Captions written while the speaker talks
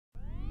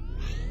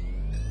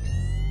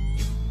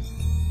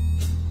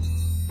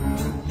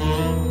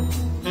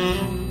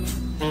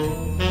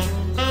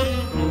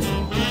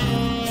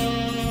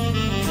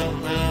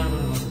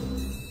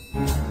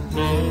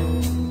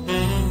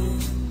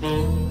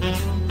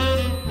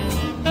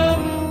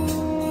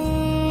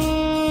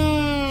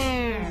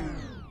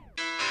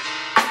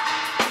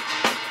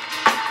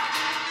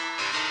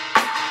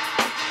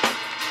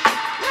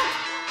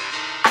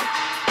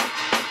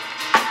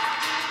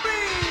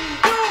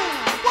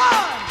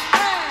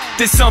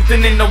There's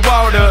something in the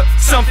water,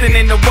 something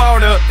in the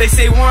water. They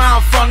say where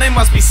I'm from, there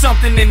must be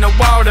something in the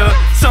water,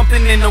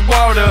 something in the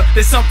water.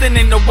 There's something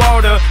in the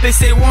water. They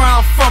say where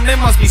I'm from, there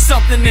must be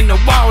something in the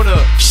water.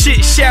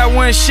 Shit,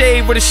 shower and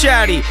shave with a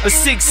shotty, a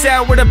 6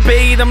 out with a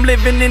bait. I'm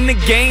living in the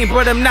game,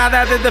 but I'm not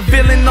either the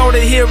villain or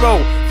the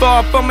hero.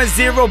 Far from a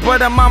zero,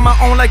 but I'm on my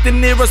own like De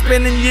Niro,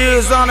 spending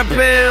years on a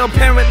pill.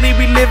 Apparently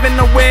we living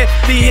where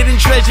the hidden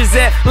treasures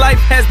at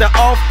life has to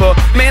offer.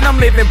 Man, I'm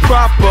living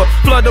proper,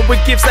 flooded with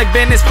gifts like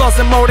Venice,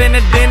 flossing more than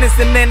a dentist.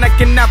 And then I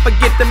cannot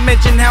forget to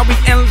mention how we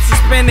endlessly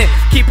spend it.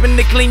 Keeping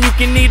it clean, you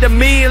can eat a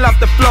meal off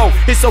the floor.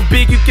 It's so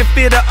big you can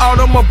feel the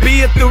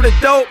automobile through the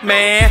dope,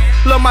 man.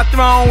 Love my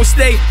throne,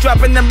 stay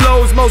dropping them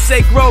lows,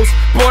 mosaic roast.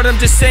 Boy, I'm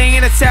just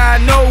saying that's how I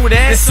know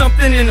that. There's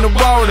something in the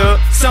water,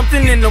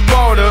 something in the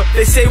water.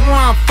 They say where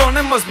I'm from,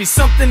 there must be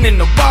something in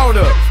the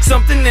water,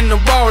 something in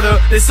the water.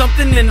 There's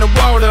something in the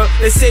water.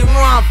 They say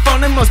where I'm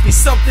from, there must be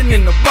something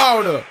in the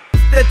water.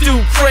 That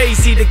dude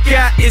crazy, the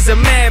guy is a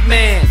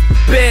madman.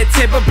 Bad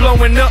temper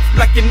blowing up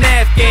like an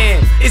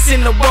Afghan. It's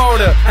in the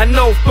water, I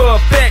know for a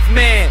fact,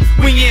 man.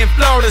 We in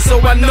Florida, so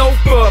I know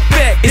for a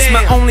fact. It's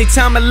my only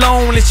time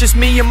alone, it's just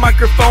me and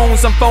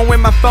microphones. I'm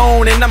phoning my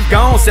phone and I'm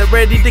gone, set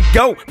ready to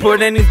go.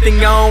 Put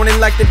anything on, and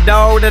like the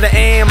dog that I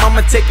am,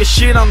 I'ma take a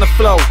shit on the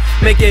floor,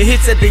 making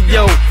hits at the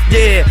yo.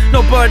 Yeah,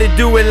 nobody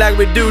do it like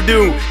we do.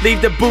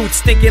 Leave the boots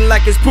stinking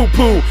like it's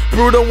poo-poo.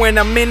 Brutal when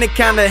I'm in it,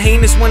 kinda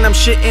heinous when I'm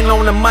shitting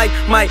on the mic.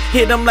 Might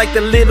hit them like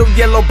the little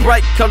yellow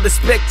bright color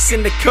specks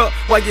in the cup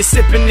while you're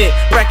sipping it.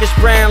 Brackish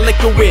brown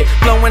liquid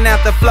blowing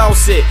out the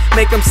faucet,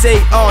 make them say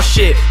oh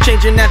shit.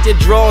 Changing out your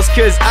drawers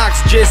cause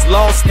Ox just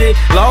lost it.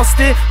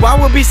 Why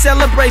would we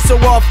celebrate so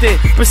often?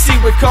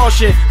 Proceed with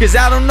caution, cause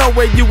I don't know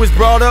where you was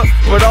brought up,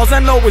 but all I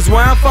know is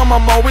where I'm from,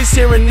 I'm always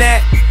hearing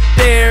that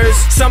there's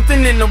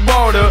something in the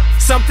water,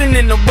 something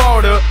in the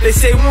water. They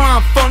say where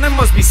I'm from, there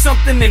must be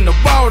something in the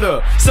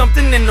water,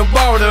 something in the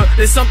water.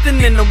 There's something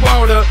in the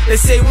water. They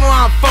say where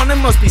I'm from, there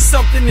must be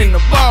something in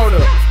the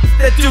water.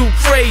 That dude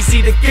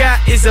crazy, the guy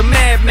is a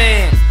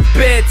madman.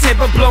 Bad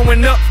temper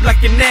blowing up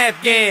like an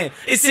Afghan.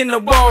 It's in the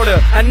water,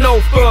 I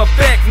know for a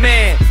fact,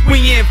 man.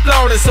 We in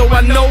Florida, so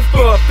I know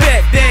for a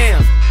fact,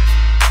 damn.